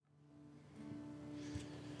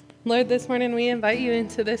Lord, this morning we invite you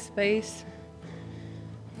into this space.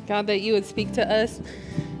 God, that you would speak to us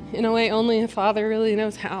in a way only a father really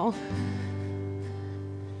knows how.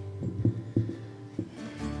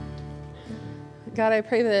 God, I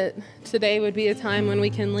pray that today would be a time when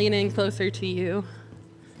we can lean in closer to you.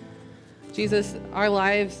 Jesus, our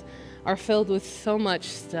lives are filled with so much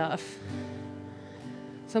stuff.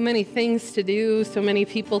 So many things to do, so many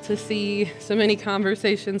people to see, so many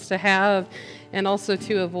conversations to have, and also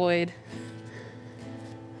to avoid.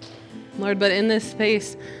 Lord, but in this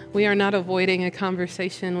space, we are not avoiding a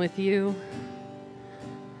conversation with you.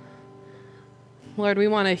 Lord, we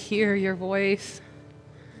want to hear your voice.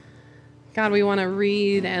 God, we want to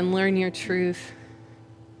read and learn your truth.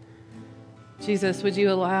 Jesus, would you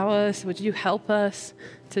allow us, would you help us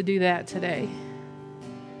to do that today?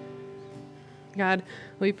 God,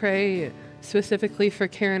 we pray specifically for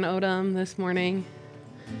Karen Odom this morning.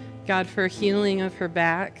 God, for healing of her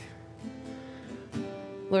back.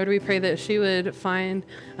 Lord, we pray that she would find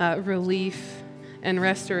relief and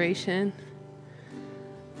restoration.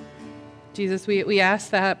 Jesus, we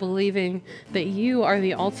ask that believing that you are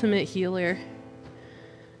the ultimate healer.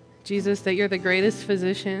 Jesus, that you're the greatest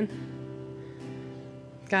physician.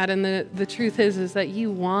 God, and the truth is that you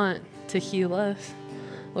want to heal us.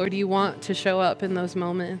 Lord, you want to show up in those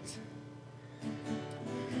moments.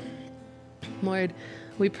 Lord,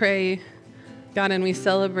 we pray, God, and we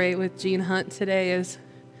celebrate with Jean Hunt today as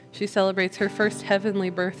she celebrates her first heavenly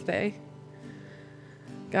birthday.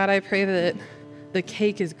 God, I pray that the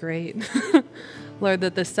cake is great. Lord,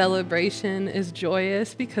 that the celebration is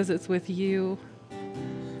joyous because it's with you.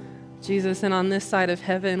 Jesus, and on this side of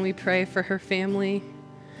heaven, we pray for her family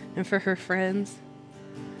and for her friends.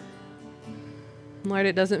 Lord,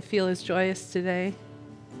 it doesn't feel as joyous today.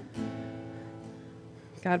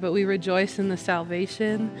 God, but we rejoice in the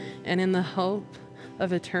salvation and in the hope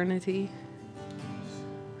of eternity.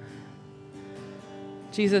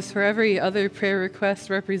 Jesus, for every other prayer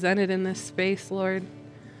request represented in this space, Lord,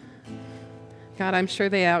 God, I'm sure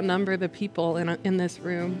they outnumber the people in this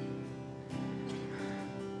room.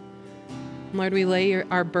 Lord, we lay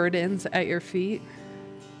our burdens at your feet,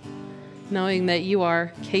 knowing that you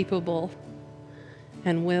are capable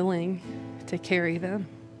and willing to carry them.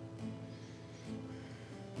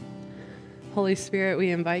 Holy Spirit, we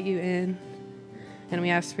invite you in, and we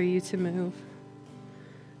ask for you to move,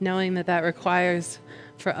 knowing that requires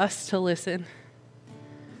for us to listen.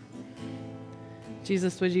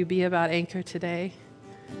 Jesus, would you be about Anchor today?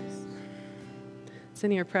 It's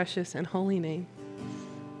in your precious and holy name.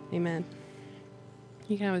 Amen.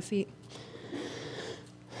 You can have a seat.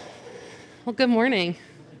 Well, good morning.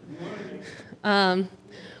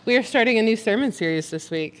 We are starting a new sermon series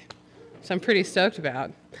this week, so I'm pretty stoked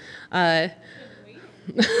about.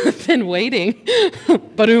 Been waiting.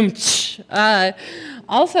 Ba-doom.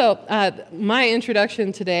 Also, my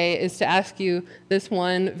introduction today is to ask you this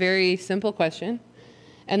one very simple question,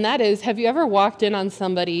 and that is, have you ever walked in on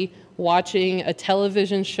somebody watching a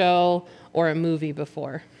television show or a movie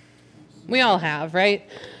before? We all have, right?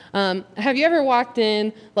 Have you ever walked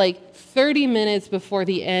in like 30 minutes before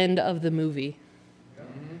the end of the movie?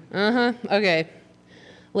 Okay.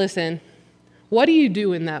 Listen, what do you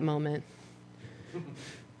do in that moment?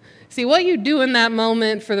 See, what you do in that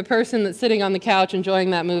moment for the person that's sitting on the couch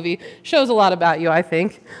enjoying that movie shows a lot about you, I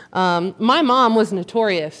think. My mom was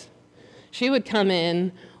notorious. She would come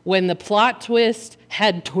in when the plot twist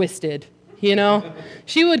had twisted, you know?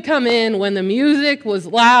 She would come in when the music was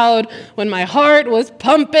loud, when my heart was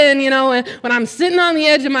pumping, you know, and when I'm sitting on the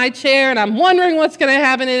edge of my chair and I'm wondering what's going to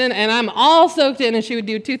happen and I'm all soaked in, and she would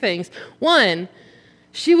do two things. One,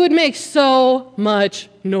 she would make so much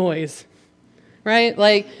noise, right?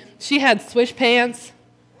 Like, she had swish pants.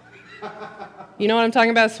 You know what I'm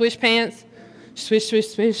talking about, swish pants? Swish, swish,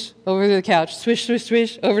 swish, over to the couch. Swish, swish,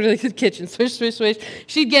 swish, over to the kitchen. Swish, swish, swish.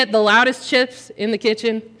 She'd get the loudest chips in the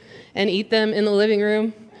kitchen and eat them in the living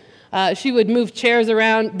room. She would move chairs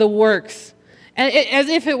around, the works, as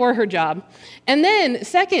if it were her job. And then,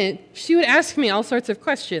 second, she would ask me all sorts of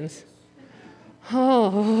questions.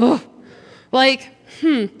 What's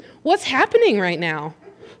happening right now?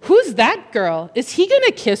 Who's that girl? Is he going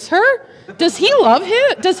to kiss her? Does he love him?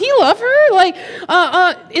 Does he love her?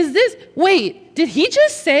 Wait, did he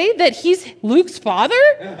just say that he's Luke's father?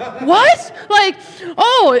 What? Why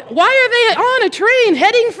are they on a train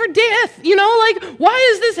heading for death? You know, why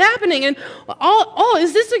is this happening? And,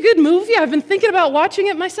 is this a good movie? I've been thinking about watching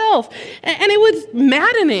it myself. And it was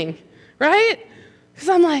maddening, right? Because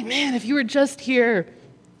I'm like, man, if you were just here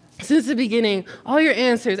since the beginning, all your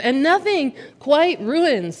answers, and nothing quite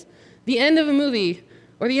ruins the end of a movie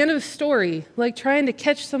or the end of a story, like trying to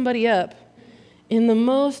catch somebody up in the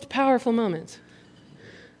most powerful moments.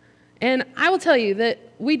 And I will tell you that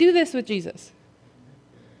we do this with Jesus.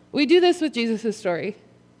 We do this with Jesus' story,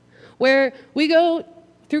 where we go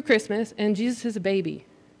through Christmas and Jesus is a baby.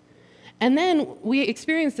 And then we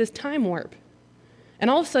experience this time warp. And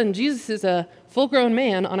all of a sudden, Jesus is a full-grown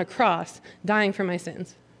man on a cross dying for my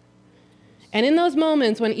sins. And in those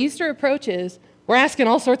moments when Easter approaches, we're asking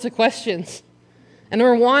all sorts of questions. And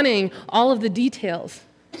we're wanting all of the details.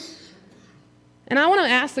 And I want to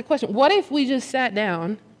ask the question, what if we just sat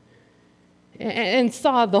down and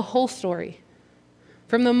saw the whole story?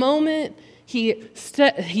 From the moment he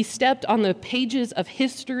stepped on the pages of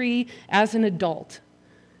history as an adult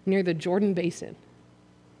near the Jordan Basin.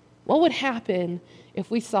 What would happen if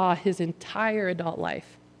we saw his entire adult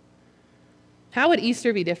life? How would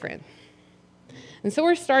Easter be different? And so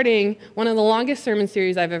we're starting one of the longest sermon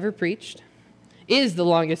series I've ever preached. Is the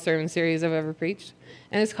longest sermon series I've ever preached.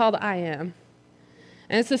 And it's called I Am.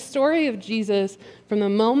 And it's the story of Jesus from the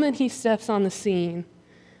moment he steps on the scene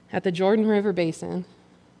at the Jordan River Basin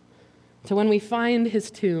to when we find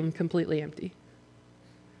his tomb completely empty.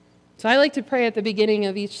 So I like to pray at the beginning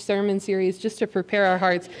of each sermon series just to prepare our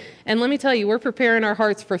hearts. And let me tell you, we're preparing our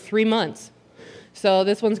hearts for 3 months. So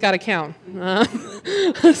this one's got to count.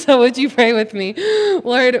 So would you pray with me?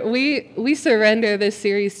 Lord, we surrender this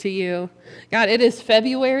series to you. God, it is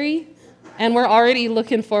February, and we're already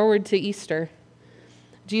looking forward to Easter.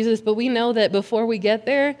 Jesus, but we know that before we get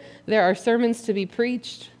there, there are sermons to be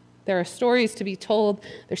preached. There are stories to be told.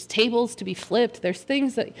 There's tables to be flipped. There's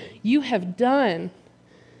things that you have done.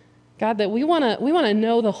 God, that we want to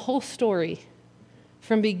know the whole story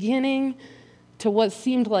from beginning to what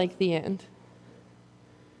seemed like the end.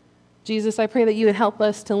 Jesus, I pray that you would help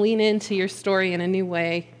us to lean into your story in a new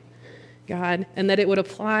way, God, and that it would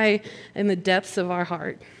apply in the depths of our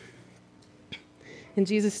heart. In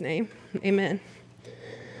Jesus' name, amen.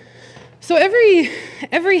 So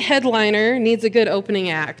every headliner needs a good opening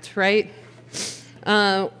act, right?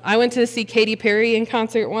 I went to see Katy Perry in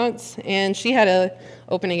concert once, and she had an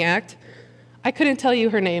opening act. I couldn't tell you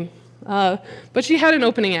her name, but she had an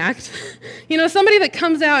opening act. You know, somebody that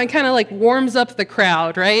comes out and kind of like warms up the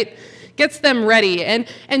crowd, right? Gets them ready. And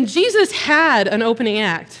Jesus had an opening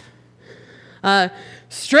act.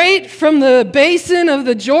 Straight from the basin of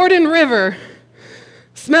the Jordan River,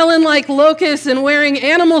 smelling like locusts and wearing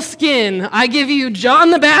animal skin, I give you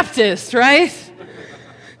John the Baptist, right?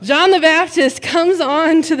 John the Baptist comes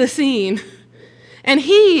on to the scene, and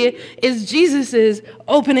he is Jesus'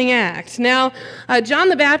 opening act. Now, John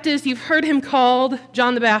the Baptist, you've heard him called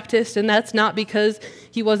John the Baptist, and that's not because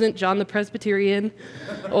he wasn't John the Presbyterian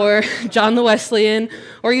or John the Wesleyan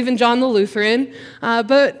or even John the Lutheran.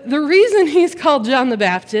 But the reason he's called John the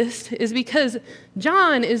Baptist is because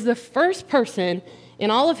John is the first person in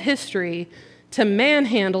all of history to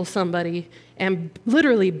manhandle somebody and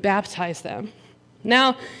literally baptize them.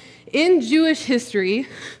 Now, in Jewish history,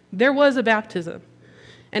 there was a baptism.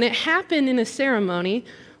 And it happened in a ceremony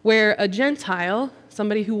where a Gentile,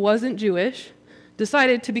 somebody who wasn't Jewish,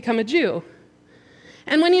 decided to become a Jew.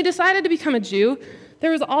 And when you decided to become a Jew,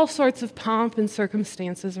 there was all sorts of pomp and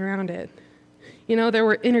circumstances around it. You know, there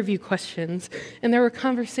were interview questions, and there were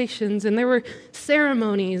conversations, and there were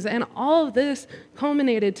ceremonies, and all of this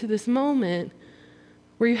culminated to this moment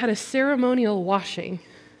where you had a ceremonial washing.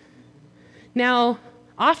 Now,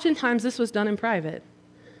 oftentimes this was done in private,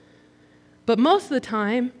 but most of the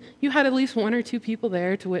time, you had at least 1 or 2 people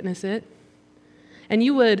there to witness it, and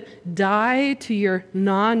you would die to your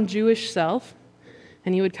non-Jewish self,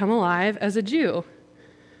 and you would come alive as a Jew.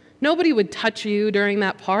 Nobody would touch you during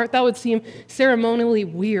that part. That would seem ceremonially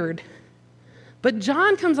weird. But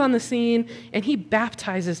John comes on the scene, and he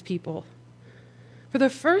baptizes people. For the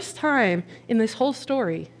first time in this whole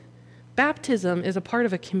story, baptism is a part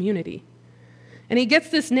of a community. And he gets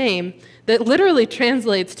this name that literally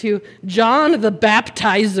translates to John the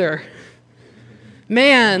Baptizer.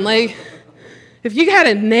 Man, like, if you had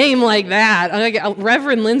a name like that, like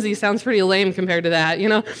Reverend Lindsay sounds pretty lame compared to that, you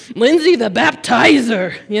know? Lindsay the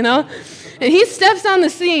Baptizer, you know? And he steps on the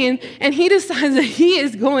scene, and he decides that he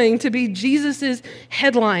is going to be Jesus'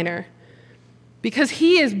 headliner because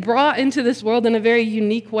he is brought into this world in a very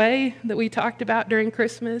unique way that we talked about during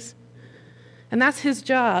Christmas. And that's his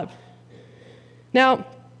job. Now,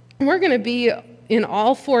 we're going to be in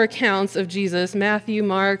all 4 accounts of Jesus, Matthew,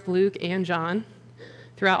 Mark, Luke, and John,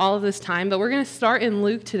 throughout all of this time, but we're going to start in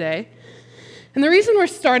Luke today. And the reason we're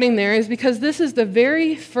starting there is because this is the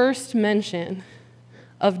very first mention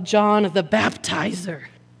of John the Baptizer.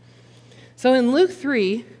 So in Luke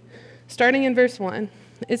 3, starting in verse 1,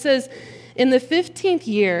 it says, In the 15th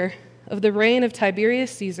year of the reign of Tiberius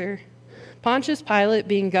Caesar, Pontius Pilate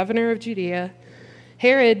being governor of Judea,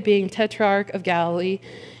 Herod being tetrarch of Galilee,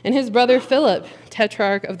 and his brother Philip,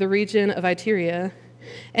 tetrarch of the region of Iturea,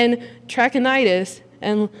 and Trachonitis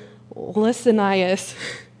and Lysanias,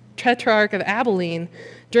 tetrarch of Abilene,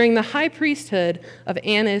 during the high priesthood of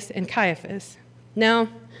Annas and Caiaphas. Now,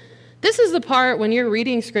 this is the part when you're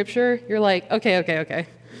reading scripture, you're like, okay.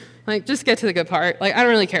 Like, just get to the good part. Like, I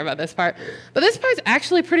don't really care about this part. But this part's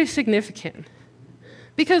actually pretty significant.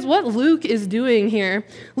 Because what Luke is doing here,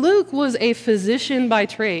 Luke was a physician by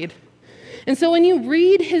trade. And so when you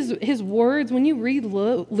read his words, when you read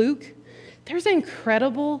Luke, there's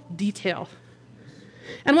incredible detail.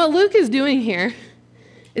 And what Luke is doing here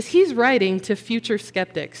is he's writing to future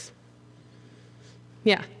skeptics.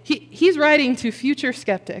 Yeah, he's writing to future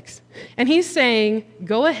skeptics. And he's saying,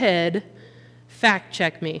 go ahead, fact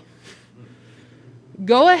check me.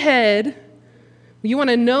 Go ahead. You want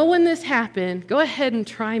to know when this happened? Go ahead and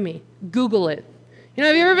try me. Google it. You know,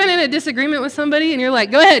 have you ever been in a disagreement with somebody and you're like,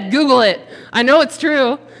 go ahead, Google it. I know it's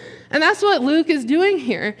true. And that's what Luke is doing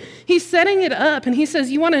here. He's setting it up and he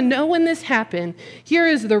says, you want to know when this happened? Here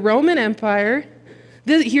is the Roman Empire.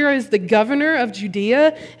 Here is the governor of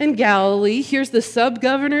Judea and Galilee. Here's the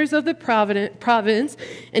sub-governors of the province.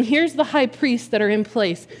 And here's the high priests that are in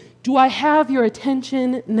place. Do I have your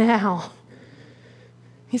attention now?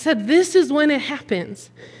 He said, this is when it happens.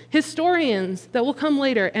 Historians that will come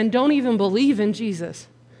later and don't even believe in Jesus,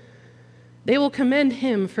 they will commend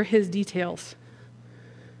him for his details.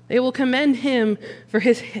 They will commend him for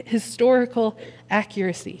his historical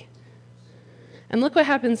accuracy. And look what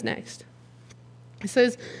happens next. It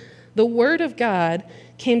says, the word of God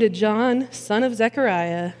came to John, son of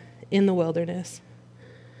Zechariah, in the wilderness.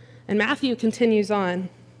 And Matthew continues on.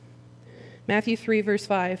 Matthew 3, verse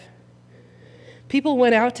 5. People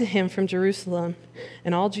went out to him from Jerusalem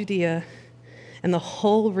and all Judea and the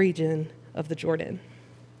whole region of the Jordan.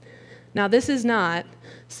 Now, this is not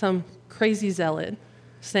some crazy zealot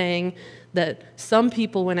saying that some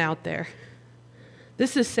people went out there.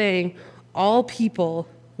 This is saying all people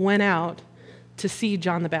went out to see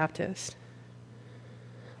John the Baptist.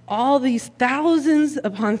 All these thousands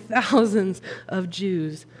upon thousands of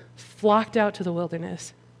Jews flocked out to the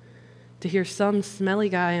wilderness to hear some smelly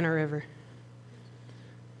guy in a river.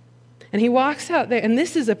 And he walks out there, and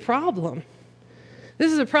this is a problem.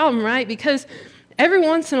 This is a problem, right? Because every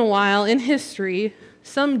once in a while in history,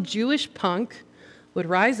 some Jewish punk would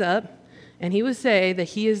rise up, and he would say that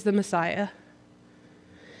he is the Messiah.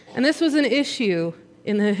 And this was an issue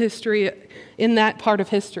in the history, in that part of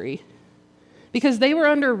history, because they were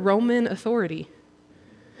under Roman authority.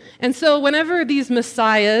 And so whenever these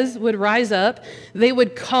messiahs would rise up, they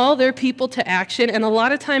would call their people to action, and a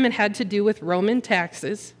lot of time it had to do with Roman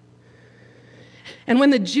taxes. And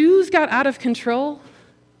when the Jews got out of control,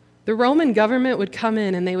 the Roman government would come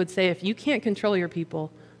in and they would say, if you can't control your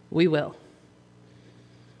people, we will.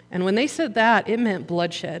 And when they said that, it meant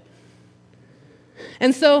bloodshed.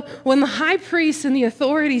 And so when the high priests and the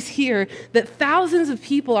authorities hear that thousands of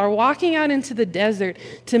people are walking out into the desert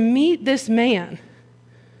to meet this man,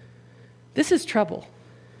 this is trouble.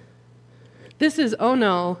 This is, oh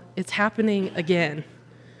no, it's happening again.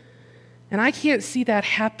 And I can't see that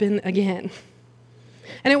happen again.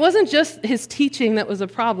 And it wasn't just his teaching that was a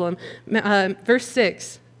problem. Verse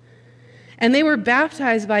 6, and they were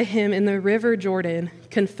baptized by him in the river Jordan,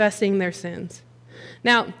 confessing their sins.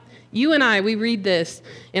 Now, you and I, we read this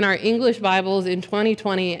in our English Bibles in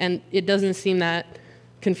 2020, and it doesn't seem that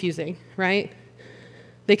confusing, right?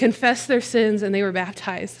 They confessed their sins and they were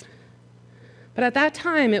baptized. But at that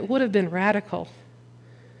time, it would have been radical.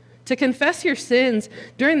 To confess your sins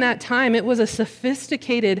during that time, it was a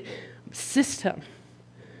sophisticated system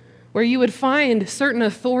where you would find certain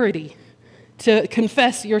authority to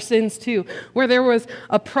confess your sins to, where there was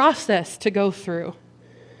a process to go through,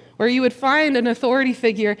 where you would find an authority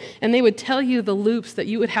figure and they would tell you the loops that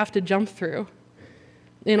you would have to jump through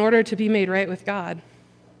in order to be made right with God.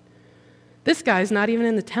 This guy's not even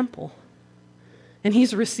in the temple, and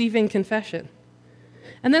he's receiving confession.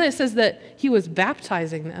 And then it says that he was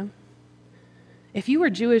baptizing them. If you were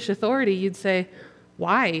Jewish authority, you'd say,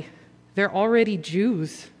 why? They're already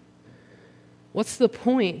Jews. What's the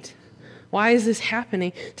point? Why is this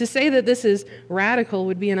happening? To say that this is radical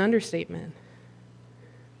would be an understatement.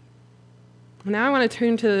 Now I want to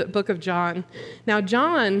turn to the book of John. Now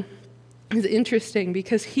John is interesting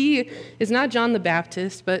because he is not John the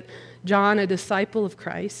Baptist, but John, a disciple of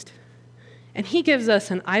Christ. And he gives us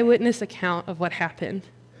an eyewitness account of what happened.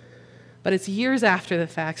 but it's years after the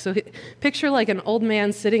fact. So picture like an old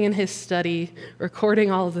man sitting in his study,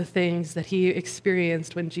 recording all of the things that he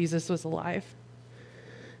experienced when Jesus was alive.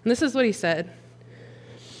 And this is what he said.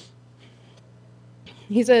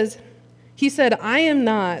 He said, I am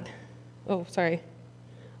not,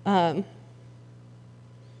 I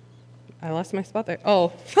lost my spot there.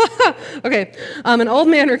 Oh, okay. An old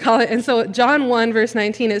man recalled it. And so John 1, verse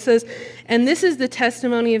 19, it says, and this is the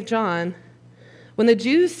testimony of John. When the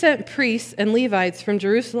Jews sent priests and Levites from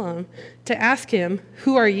Jerusalem to ask him,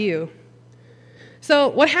 who are you? So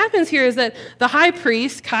what happens here is that the high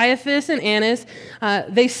priests, Caiaphas and Annas,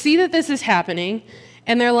 they see that this is happening,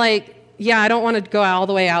 and they're like, yeah, I don't want to go all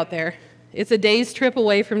the way out there. It's a day's trip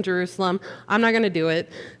away from Jerusalem. I'm not going to do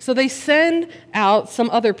it. So they send out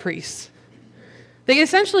some other priests. They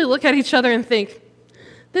essentially look at each other and think,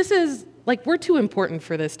 this is, like, we're too important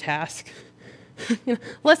for this task.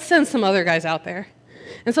 Let's send some other guys out there.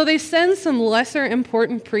 And so they send some lesser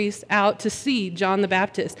important priests out to see John the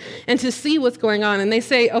Baptist and to see what's going on. And they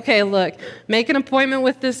say, okay, look, make an appointment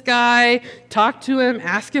with this guy, talk to him,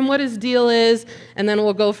 ask him what his deal is, and then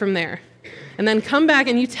we'll go from there. And then come back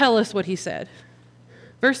and you tell us what he said.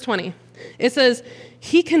 Verse 20, it says,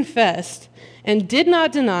 he confessed and did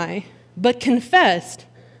not deny, but confessed,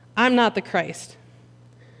 I'm not the Christ.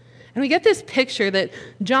 And we get this picture that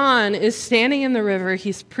John is standing in the river,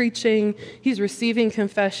 he's preaching, he's receiving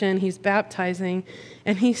confession, he's baptizing,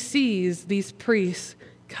 and he sees these priests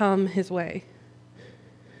come his way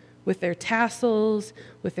with their tassels,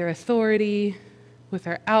 with their authority, with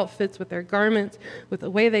their outfits, with their garments, with the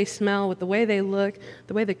way they smell, with the way they look,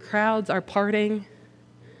 the way the crowds are parting.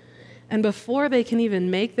 And before they can even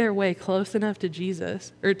make their way close enough to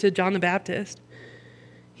Jesus, or to John the Baptist,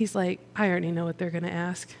 he's like, I already know what they're going to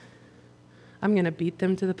ask. I'm going to beat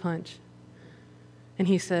them to the punch. And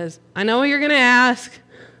he says, I know what you're going to ask.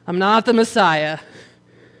 I'm not the Messiah.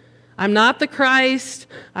 I'm not the Christ.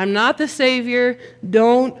 I'm not the Savior.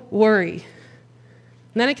 Don't worry.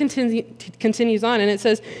 And then it continues on, and it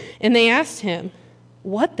says, and they asked him,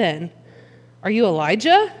 what then? Are you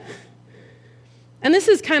Elijah? And this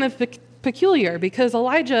is kind of peculiar because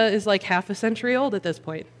Elijah is like half a century old at this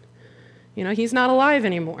point. He's not alive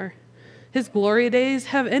anymore. His glory days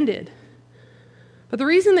have ended. But the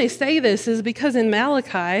reason they say this is because in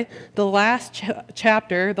Malachi, the last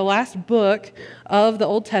chapter, the last book of the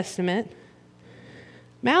Old Testament,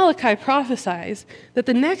 Malachi prophesies that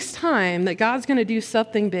the next time that God's going to do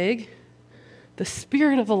something big, the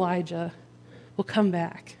spirit of Elijah will come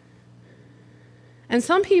back. And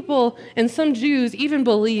some people and some Jews even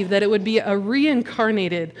believe that it would be a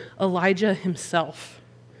reincarnated Elijah himself.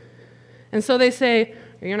 And so they say,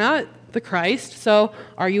 you're not the Christ, so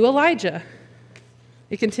are you Elijah?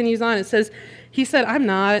 It continues on. It says, he said, I'm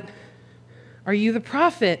not. Are you the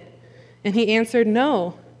prophet? And he answered,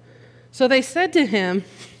 no. So they said to him,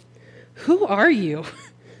 who are you?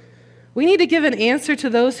 We need to give an answer to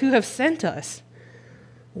those who have sent us.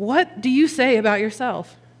 What do you say about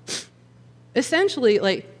yourself?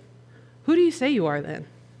 Essentially, who do you say you are then?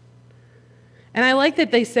 And I like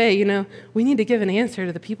that they say, we need to give an answer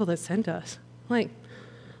to the people that sent us.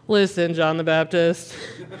 Listen, John the Baptist,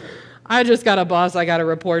 I just got a boss I got to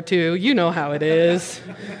report to. You know how it is.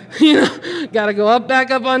 Got to go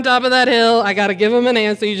back up on top of that hill. I got to give him an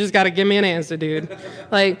answer. You just got to give me an answer, dude.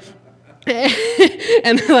 And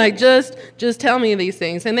they're just tell me these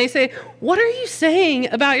things. And they say, what are you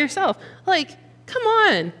saying about yourself? Come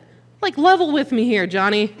on. Level with me here,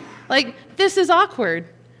 Johnny. This is awkward.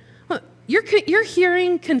 You're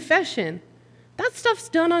hearing confession. That stuff's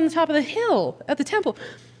done on the top of the hill at the temple.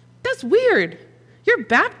 That's weird. You're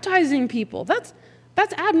baptizing people. That's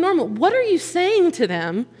abnormal. What are you saying to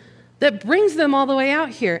them that brings them all the way out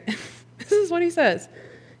here? This is what he says.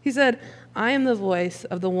 He said, I am the voice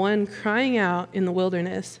of the one crying out in the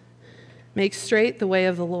wilderness, make straight the way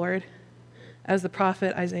of the Lord, as the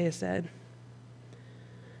prophet Isaiah said.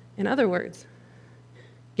 In other words,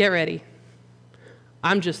 get ready.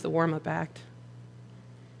 I'm just the warm-up act.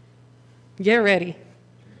 Get ready.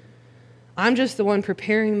 I'm just the one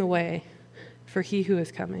preparing the way for he who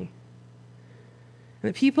is coming.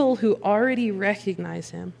 And the people who already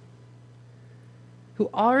recognize him, who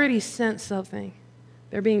already sense something,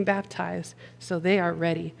 they're being baptized, so they are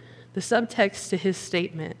ready. The subtext to his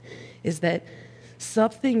statement is that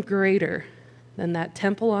something greater than that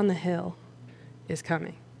temple on the hill is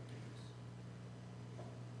coming.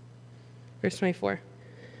 Verse 24.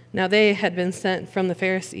 Now they had been sent from the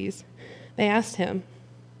Pharisees. They asked him,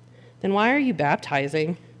 then why are you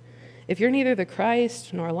baptizing if you're neither the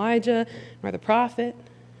Christ, nor Elijah, nor the prophet?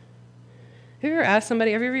 Have you ever asked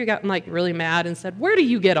somebody, have you ever gotten really mad and said, where do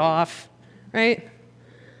you get off? right?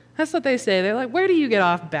 That's what they say. They're like, where do you get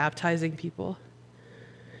off baptizing people?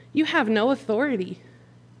 You have no authority.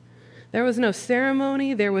 There was no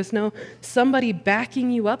ceremony. There was no somebody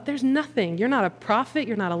backing you up. There's nothing. You're not a prophet.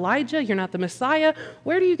 You're not Elijah. You're not the Messiah.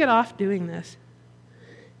 Where do you get off doing this?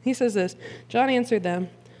 He says this, John answered them,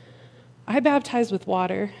 I baptize with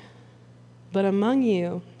water, but among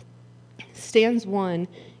you stands one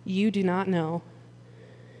you do not know,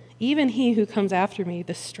 even he who comes after me,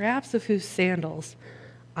 the straps of whose sandals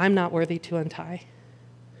I'm not worthy to untie.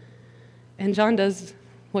 And John does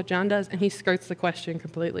what John does, and he skirts the question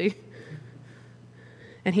completely.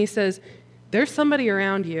 And he says, there's somebody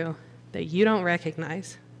around you that you don't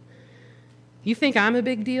recognize. You think I'm a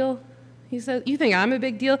big deal? He says, you think I'm a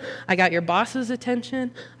big deal? I got your boss's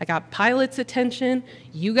attention. I got Pilate's attention.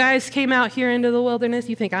 You guys came out here into the wilderness.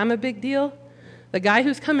 You think I'm a big deal? The guy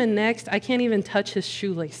who's coming next, I can't even touch his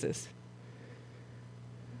shoelaces.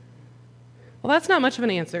 Well, that's not much of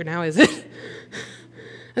an answer now, is it?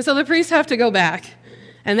 And so the priests have to go back,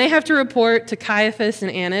 and they have to report to Caiaphas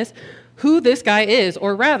and Annas who this guy is,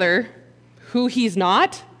 or rather, who he's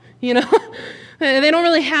not, you know? They don't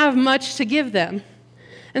really have much to give them.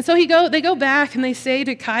 And so they go back and they say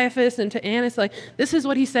to Caiaphas and to Annas, like, this is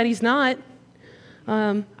what he said he's not.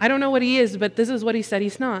 I don't know what he is, but this is what he said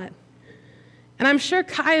he's not. And I'm sure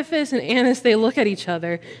Caiaphas and Annas, they look at each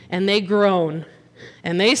other and they groan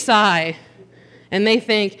and they sigh and they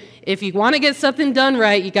think, if you want to get something done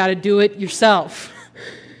right, you got to do it yourself.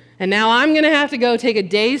 And now I'm going to have to go take a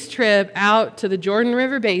day's trip out to the Jordan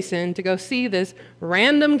River Basin to go see this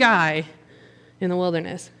random guy in the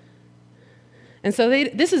wilderness. And so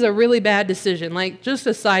this is a really bad decision. Like, just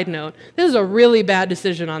a side note, this is a really bad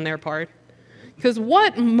decision on their part. Because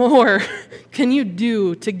what more can you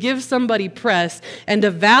do to give somebody press and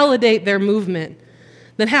to validate their movement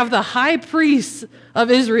than have the high priests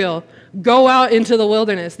of Israel go out into the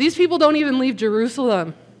wilderness? These people don't even leave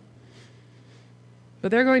Jerusalem. But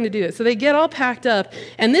they're going to do it. So they get all packed up.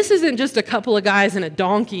 And this isn't just a couple of guys and a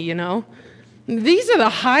donkey, you know. These are the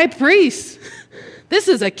high priests. This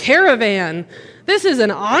is a caravan. This is an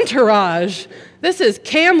entourage. This is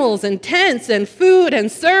camels and tents and food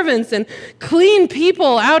and servants and clean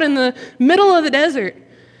people out in the middle of the desert.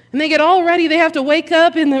 And they get all ready. They have to wake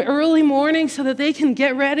up in the early morning so that they can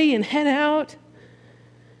get ready and head out.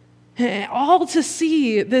 And all to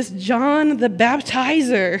see this John the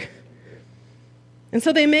Baptizer. And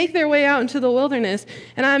so they make their way out into the wilderness.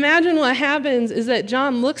 And I imagine what happens is that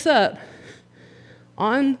John looks up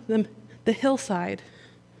on the hillside,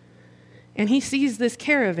 and he sees this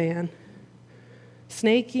caravan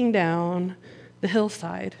snaking down the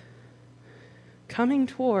hillside, coming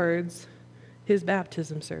towards his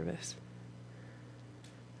baptism service.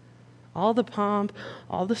 All the pomp,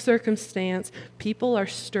 all the circumstance, people are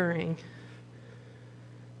stirring.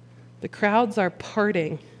 The crowds are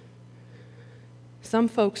parting. Some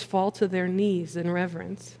folks fall to their knees in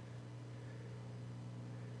reverence.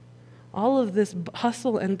 All of this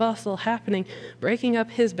hustle and bustle happening, breaking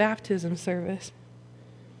up his baptism service.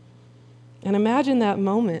 And imagine that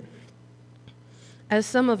moment as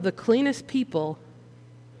some of the cleanest people,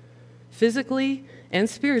 physically and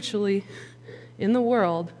spiritually, in the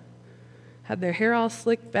world, had their hair all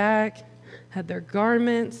slicked back, had their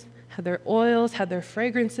garments, had their oils, had their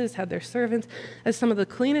fragrances, had their servants, as some of the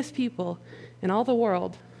cleanest people in all the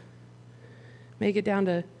world make it down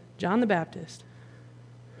to John the Baptist.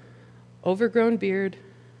 Overgrown beard,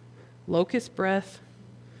 locust breath,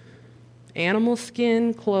 animal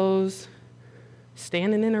skin clothes,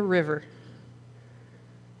 standing in a river.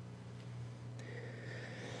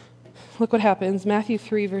 Look what happens, Matthew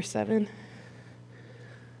 3, verse 7.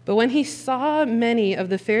 But when he saw many of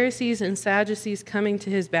the Pharisees and Sadducees coming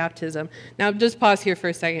to his baptism. Now, just pause here for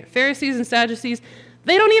a second. Pharisees and Sadducees,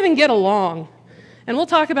 they don't even get along. And we'll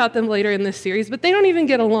talk about them later in this series, but they don't even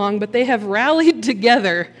get along, but they have rallied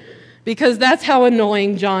together because that's how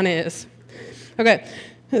annoying John is. Okay,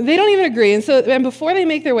 they don't even agree. And before they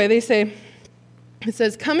make their way, they say, it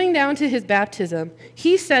says, coming down to his baptism,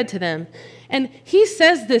 he said to them, and he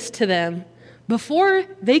says this to them before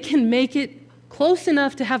they can make it close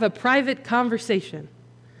enough to have a private conversation.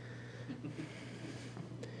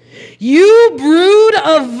 You brood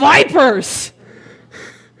of vipers!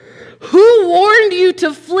 Who warned you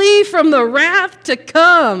to flee from the wrath to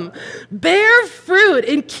come? Bear fruit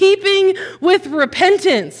in keeping with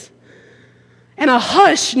repentance. And a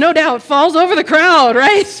hush, no doubt, falls over the crowd,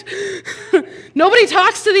 right? Nobody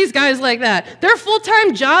talks to these guys like that. Their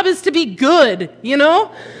full-time job is to be good, you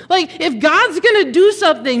know? Like, if God's going to do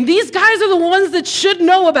something, these guys are the ones that should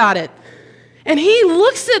know about it. And he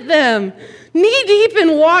looks at them knee-deep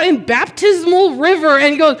in baptismal river,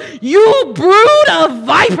 and he goes, "You brood of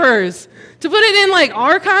vipers." To put it in like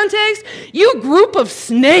our context, you group of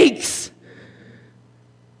snakes.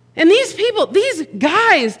 And these people, these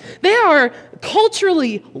guys, they are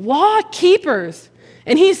culturally law keepers.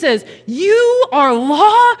 And he says, "You are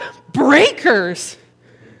law breakers."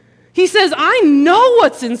 He says, "I know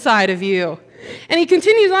what's inside of you." And he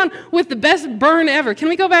continues on with the best burn ever. Can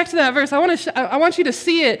we go back to that verse? I want you to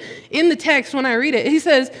see it in the text when I read it. He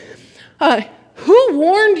says, "Who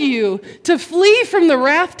warned you to flee from the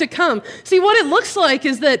wrath to come?" See, what it looks like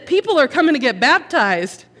is that people are coming to get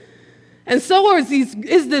baptized. And so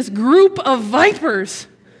is this group of vipers.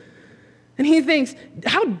 And he thinks,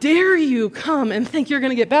 how dare you come and think you're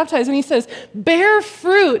going to get baptized? And he says, "Bear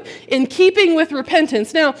fruit in keeping with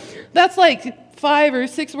repentance." Now, that's like 5 or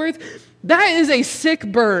 6 words. That is a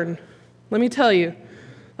sick burn, let me tell you.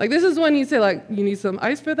 Like, this is when you say, like, "You need some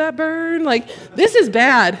ice for that burn?" Like, this is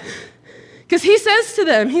bad. Because he says to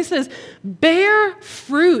them, he says, "Bear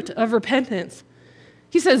fruit of repentance."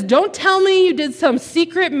 He says, "Don't tell me you did some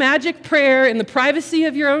secret magic prayer in the privacy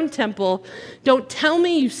of your own temple. Don't tell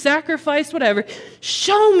me you sacrificed whatever.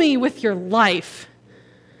 Show me with your life.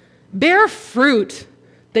 Bear fruit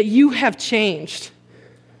that you have changed."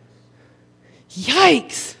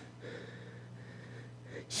 Yikes.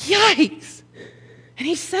 Yikes. And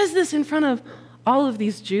he says this in front of all of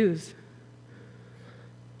these Jews.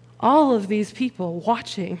 All of these people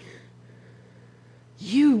watching.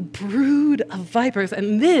 You brood of vipers.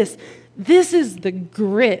 And this is the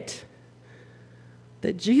grit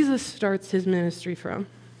that Jesus starts his ministry from.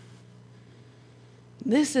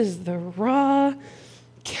 This is the raw,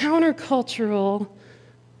 countercultural,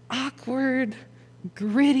 awkward,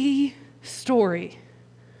 gritty story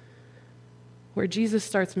where Jesus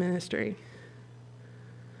starts ministry.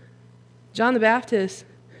 John the Baptist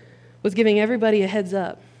was giving everybody a heads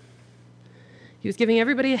up. He was giving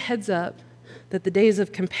everybody a heads up that the days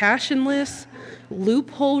of compassionless,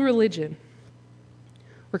 loophole religion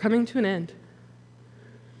were coming to an end.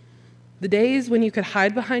 The days when you could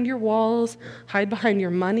hide behind your walls, hide behind your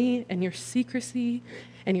money and your secrecy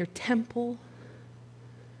and your temple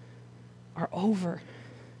are over.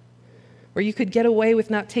 Where you could get away with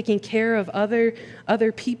not taking care of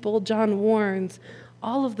other people, John warns,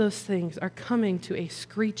 all of those things are coming to a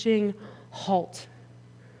screeching halt.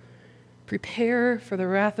 Prepare for the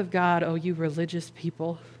wrath of God, O you religious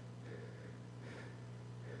people.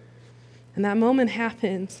 And that moment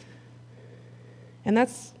happens. And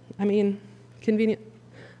that's, convenient.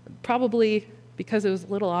 Probably because it was a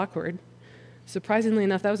little awkward. Surprisingly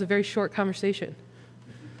enough, that was a very short conversation.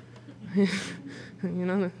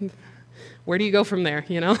 Where do you go from there,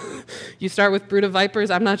 You start with brood of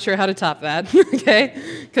vipers. I'm not sure how to top that, okay?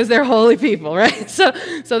 Because they're holy people, right? So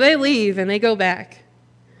they leave and they go back.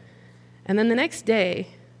 And then the next day,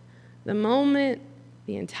 the moment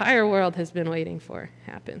the entire world has been waiting for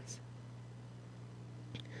happens.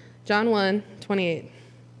 John 1:28.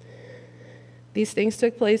 These things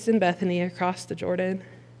took place in Bethany across the Jordan,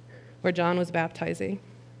 where John was baptizing.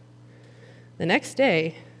 The next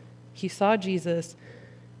day, he saw Jesus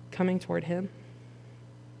coming toward him.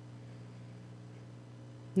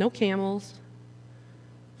 No camels,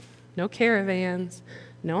 no caravans,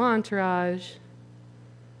 no entourage,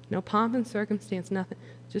 no pomp and circumstance, nothing.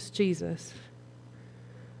 Just Jesus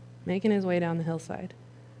making his way down the hillside.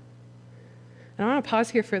 And I want to pause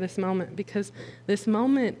here for this moment because this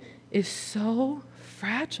moment is so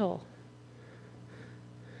fragile.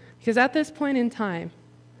 Because at this point in time,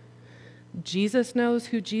 Jesus knows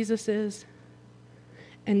who Jesus is,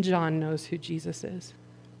 and John knows who Jesus is.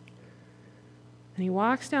 And he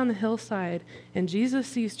walks down the hillside, and Jesus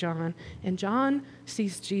sees John, and John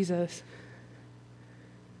sees Jesus.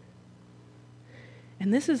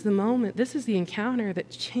 And this is the moment, this is the encounter that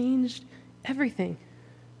changed everything.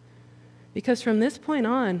 Because from this point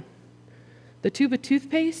on, the tube of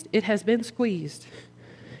toothpaste, it has been squeezed.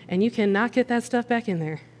 And you cannot get that stuff back in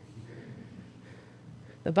there.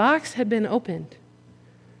 The box had been opened.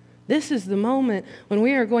 This is the moment when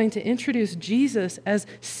we are going to introduce Jesus as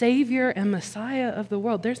Savior and Messiah of the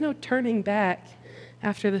world. There's no turning back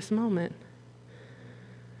after this moment.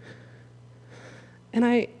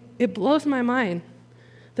 And it blows my mind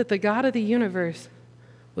that the God of the universe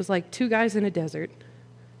was like 2 guys in a desert.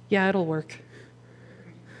 Yeah, it'll work.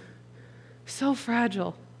 So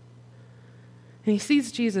fragile. And he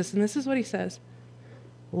sees Jesus, and this is what he says.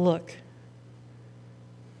 Look.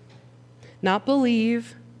 Not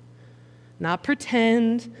believe, not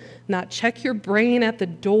pretend, not check your brain at the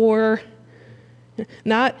door,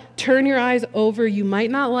 not turn your eyes over. You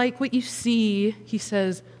might not like what you see. He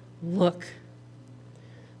says, look.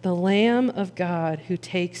 the Lamb of God who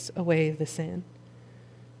takes away the sin.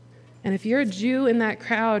 And if you're a Jew in that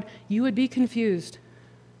crowd, you would be confused.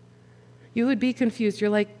 You would be confused. You're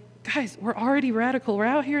like, guys, we're already radical. We're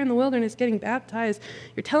out here in the wilderness getting baptized.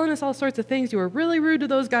 You're telling us all sorts of things. You were really rude to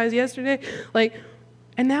those guys yesterday.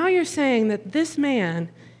 And now you're saying that this man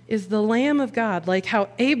is the Lamb of God, like how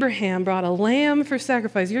Abraham brought a lamb for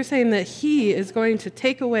sacrifice. You're saying that he is going to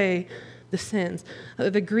take away the sins.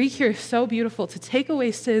 The Greek here is so beautiful. To take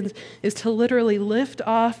away sins is to literally lift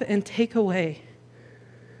off and take away.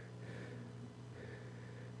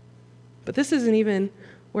 But this isn't even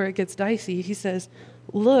where it gets dicey. He says,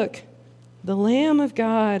 look, the Lamb of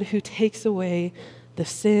God who takes away the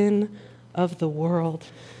sin of the world.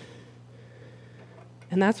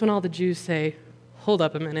 And that's when all the Jews say, hold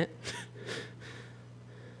up a minute.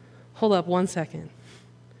 Hold up 1 second.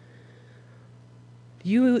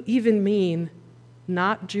 You even mean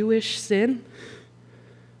not Jewish sin?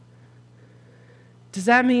 Does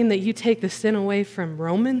that mean that you take the sin away from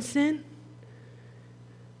Roman sin?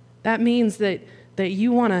 That means that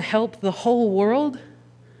you want to help the whole world?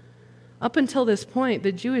 Up until this point,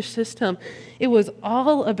 the Jewish system, it was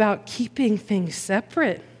all about keeping things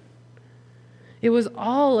separate. It was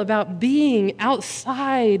all about being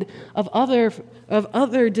outside of other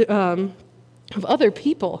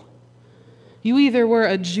people. You either were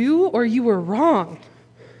a Jew or you were wrong.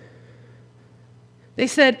 They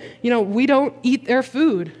said, we don't eat their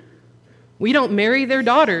food. We don't marry their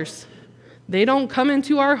daughters. They don't come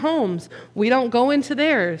into our homes. We don't go into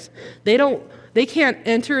theirs. They can't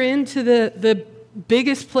enter into the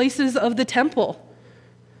biggest places of the temple.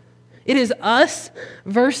 It is us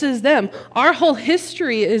versus them. Our whole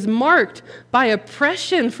history is marked by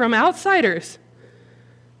oppression from outsiders.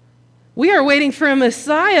 We are waiting for a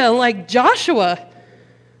Messiah like Joshua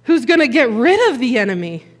who's going to get rid of the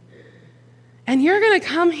enemy. And you're going to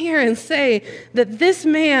come here and say that this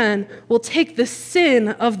man will take the sin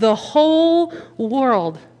of the whole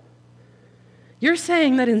world. You're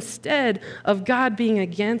saying that instead of God being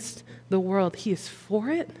against the world, he is for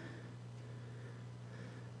it?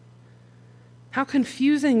 How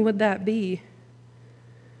confusing would that be?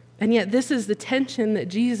 And yet this is the tension that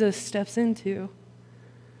Jesus steps into.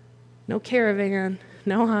 No caravan,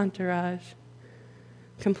 no entourage,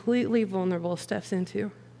 completely vulnerable steps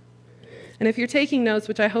into. And if you're taking notes,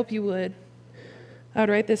 which I hope you would, I would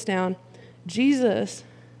write this down. Jesus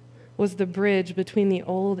was the bridge between the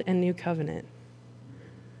old and new covenant.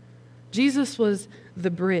 Jesus was the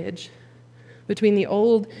bridge between the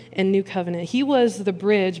old and new covenant. He was the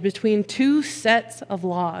bridge between two sets of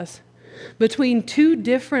laws, between two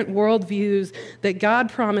different worldviews that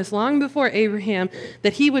God promised long before Abraham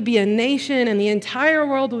that he would be a nation and the entire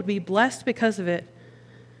world would be blessed because of it.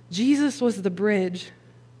 Jesus was the bridge.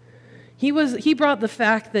 He brought the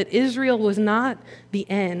fact that Israel was not the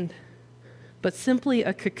end, but simply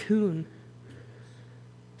a cocoon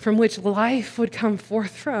from which life would come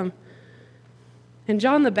forth from. And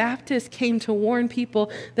John the Baptist came to warn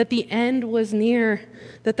people that the end was near,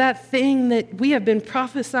 that thing that we have been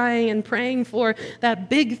prophesying and praying for, that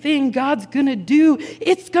big thing God's going to do,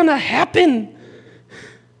 it's going to happen.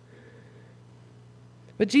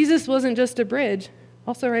 But Jesus wasn't just a bridge.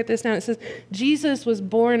 Also write this down. It says, Jesus was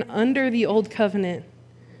born under the old covenant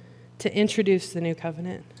to introduce the new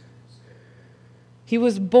covenant. He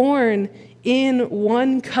was born in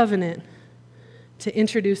one covenant to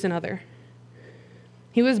introduce another.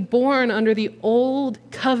 He was born under the old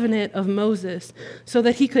covenant of Moses so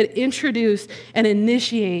that he could introduce and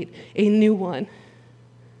initiate a new one.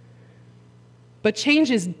 But change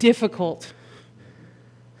is difficult.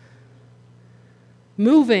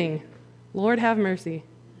 Moving, Lord have mercy.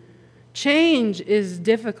 Change is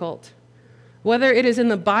difficult, whether it is in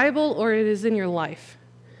the Bible or it is in your life.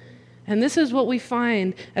 And this is what we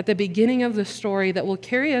find at the beginning of the story that will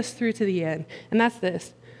carry us through to the end. And that's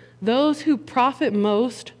this. Those who profit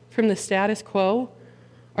most from the status quo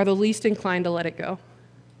are the least inclined to let it go.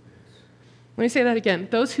 Let me say that again.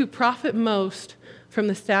 Those who profit most from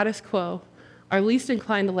the status quo are least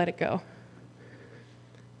inclined to let it go.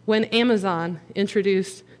 When Amazon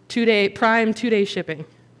introduced Prime two-day shipping,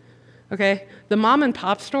 okay, the mom and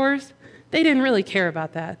pop stores, they didn't really care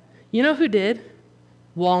about that. You know who did?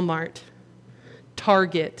 Walmart,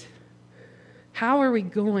 Target. How are we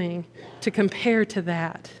going to compare to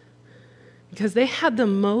that? Because they had the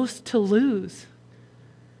most to lose.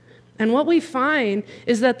 And what we find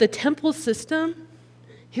is that the temple system,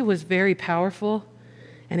 it was very powerful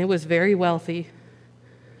and it was very wealthy.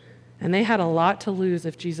 And they had a lot to lose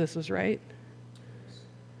if Jesus was right.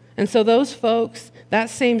 And so those folks, that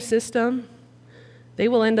same system, They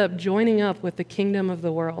will end up joining up with the kingdom of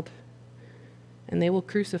the world, and they will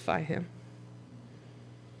crucify him.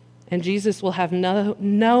 And Jesus will have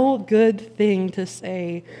no good thing to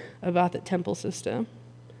say about the temple system,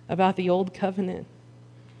 about the old covenant.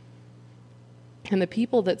 And the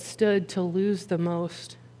people that stood to lose the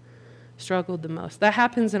most struggled the most. That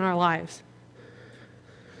happens in our lives.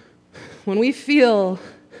 When we feel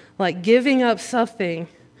like giving up something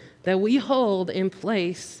that we hold in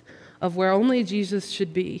place of where only Jesus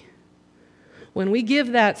should be, when we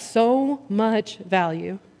give that so much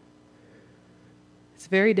value, it's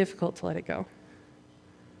very difficult to let it go.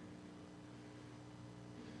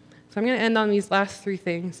 So I'm going to end on these last three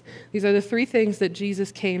things. These are the three things that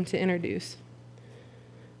Jesus came to introduce.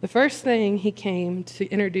 The first thing he came to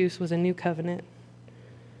introduce was a new covenant.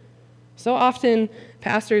 So often,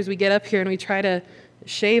 pastors, we get up here and we try to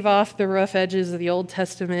shave off the rough edges of the Old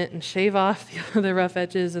Testament and shave off the rough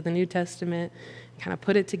edges of the New Testament, and kind of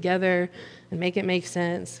put it together and make it make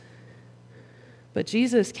sense. But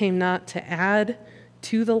Jesus came not to add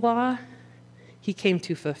to the law. He came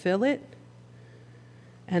to fulfill it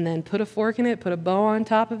and then put a fork in it, put a bow on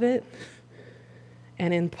top of it,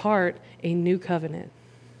 and impart a new covenant.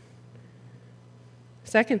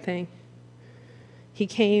 Second thing, he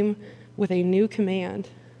came with a new command.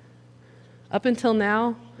 Up until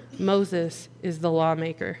now, Moses is the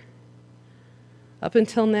lawmaker. Up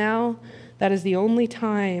until now, that is the only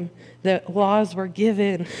time that laws were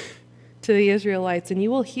given to the Israelites. And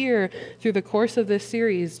you will hear through the course of this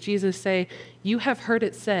series, Jesus say, "You have heard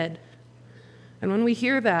it said." And when we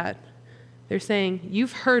hear that, they're saying,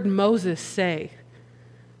 "You've heard Moses say."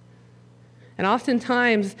 And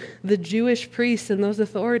oftentimes, the Jewish priests and those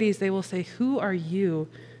authorities, they will say, "Who are you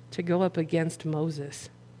to go up against Moses?"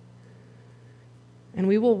 And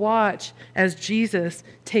we will watch as Jesus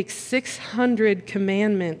takes 600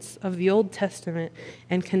 commandments of the Old Testament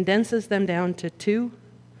and condenses them down to 2.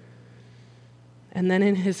 And then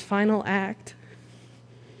in his final act,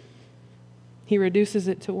 he reduces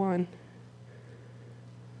it to 1.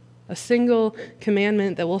 A single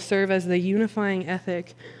commandment that will serve as the unifying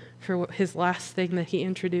ethic for his last thing that he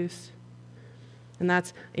introduced. And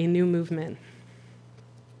that's a new movement.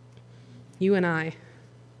 You and I,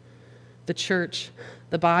 the church,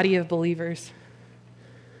 the body of believers.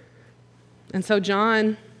 And so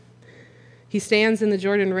John, he stands in the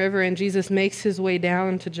Jordan River and Jesus makes his way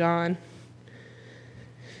down to John.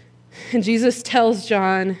 And Jesus tells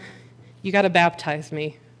John, "You got to baptize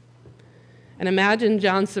me." And imagine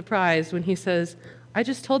John's surprise when he says, "I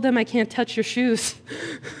just told them I can't touch your shoes.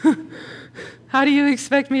 How do you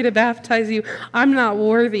expect me to baptize you? I'm not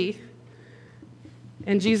worthy."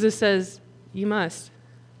 And Jesus says, "You must.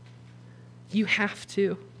 You have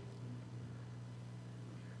to."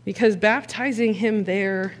 Because baptizing him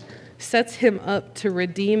there sets him up to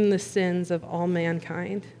redeem the sins of all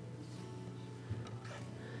mankind.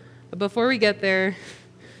 But before we get there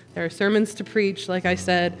are sermons to preach, like I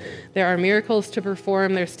said. There are miracles to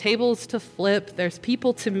perform. There's tables to flip. There's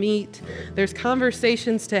people to meet. There's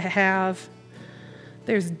conversations to have.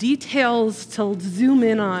 There's details to zoom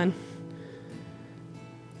in on.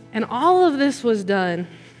 And all of this was done.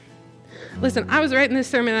 Listen, I was writing this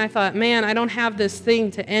sermon and I thought, man, I don't have this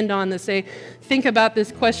thing to end on to say, think about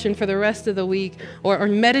this question for the rest of the week or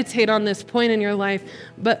meditate on this point in your life.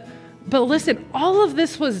 But listen, all of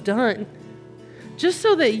this was done just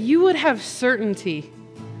so that you would have certainty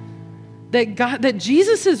that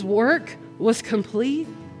Jesus' work was complete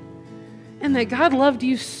and that God loved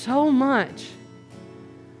you so much.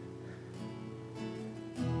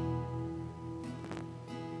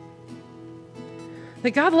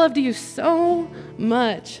 That God loved you so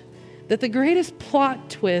much that the greatest plot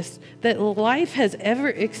twist that life has ever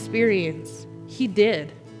experienced, he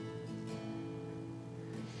did.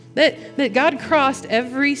 That God crossed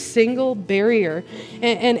every single barrier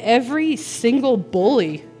and every single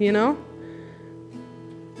bully, you know?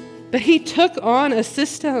 That he took on a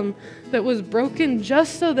system that was broken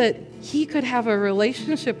just so that he could have a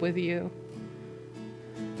relationship with you.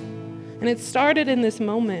 And it started in this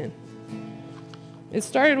moment. It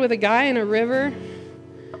started with a guy in a river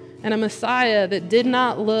and a Messiah that did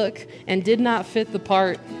not look and did not fit the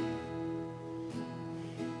part.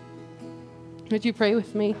 Would you pray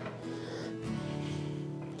with me?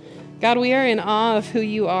 God, we are in awe of who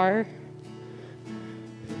you are.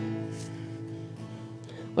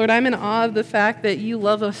 Lord, I'm in awe of the fact that you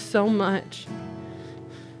love us so much.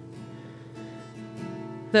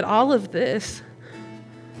 That all of this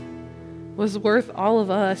was worth all of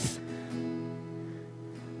us.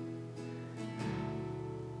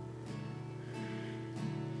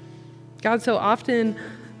 God, so often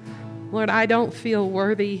Lord, I don't feel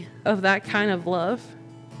worthy of that kind of love.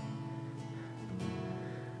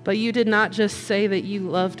 But you did not just say that you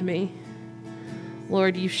loved me.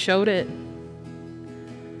 Lord, you showed it.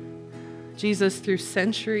 Jesus, through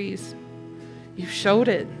centuries, you showed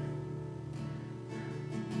it.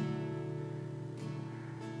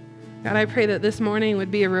 God, I pray that this morning would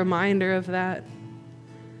be a reminder of that.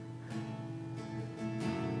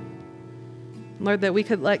 Lord, that we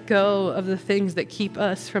could let go of the things that keep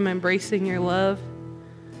us from embracing your love.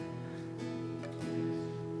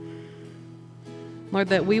 Lord,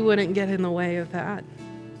 that we wouldn't get in the way of that.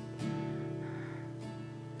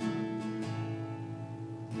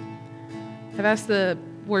 I've asked the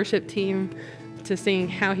worship team to sing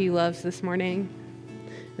How He Loves this morning.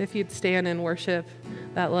 If you'd stand and worship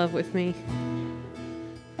that love with me.